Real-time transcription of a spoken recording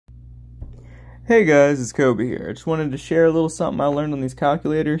Hey guys, it's Kobe here. I just wanted to share a little something I learned on these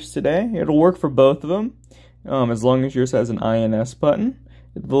calculators today. It'll work for both of them, as long as yours has an INS button.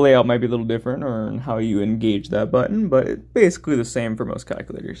 The layout might be a little different or how you engage that button, but it's basically the same for most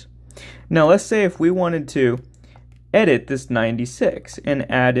calculators. Now let's say if we wanted to edit this 96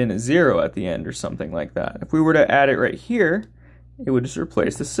 and add in a 0 at the end or something like that. If we were to add it right here, it would just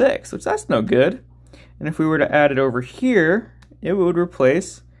replace the 6, which that's no good. And if we were to add it over here, it would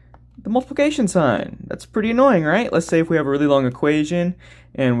replace the multiplication sign. That's pretty annoying, right? Let's say if we have a really long equation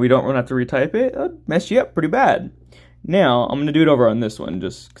and we don't want to have to retype it, it'll mess you up pretty bad. Now, I'm going to do it over on this one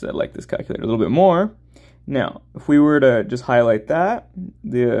just because I like this calculator a little bit more. Now, if we were to just highlight that,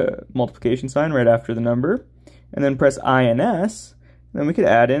 the multiplication sign right after the number, and then press INS, then we could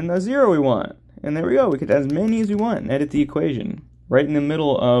add in a 0 we want. And there we go. We could add as many as we want and edit the equation. Right in the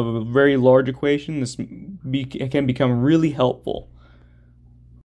middle of a very large equation, this can become really helpful.